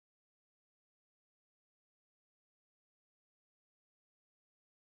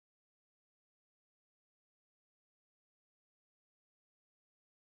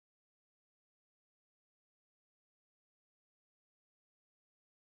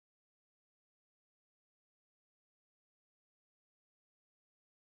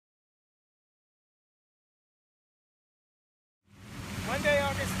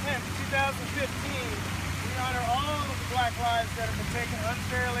taken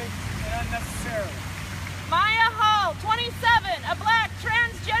unfairly and unnecessarily. Maya Hall, 27, a black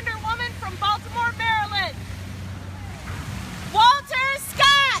transgender woman from Baltimore, Maryland. Walter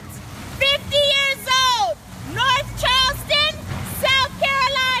Scott, 50 years old, North Charleston, South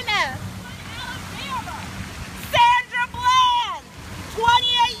Carolina. Sandra Bland,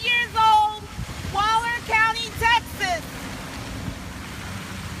 28 years old, Waller County, Texas.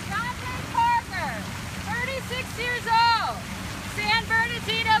 Dante Parker, 36 years old, San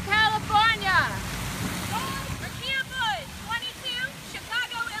Bernardino, California. Rakia Boyd, 22,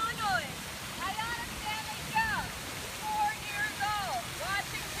 Chicago, Illinois. Ayana Stanley Jones, 4 years old,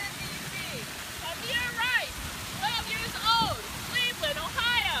 Washington, D.C. Amir Rice, 12 years old, Cleveland,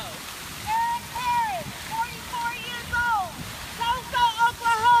 Ohio. Eric Harris, 44 years old, Tulsa,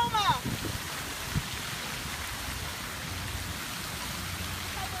 Oklahoma.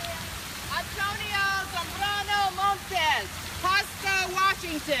 Antonio Zambrano Montes, Pasco,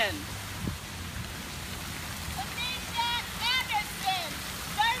 Washington.